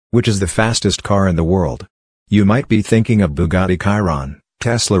Which is the fastest car in the world? You might be thinking of Bugatti Chiron,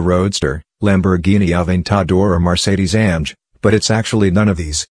 Tesla Roadster, Lamborghini Aventador or Mercedes-AMG, but it's actually none of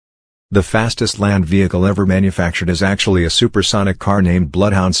these. The fastest land vehicle ever manufactured is actually a supersonic car named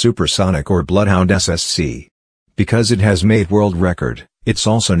Bloodhound Supersonic or Bloodhound SSC. Because it has made world record, it's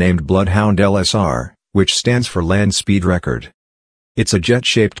also named Bloodhound LSR, which stands for Land Speed Record. It's a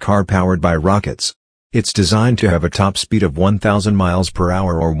jet-shaped car powered by rockets. It's designed to have a top speed of 1,000 miles per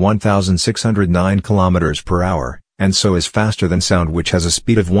hour or 1,609 kilometers per hour, and so is faster than sound, which has a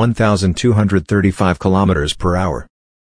speed of 1,235 kilometers per hour.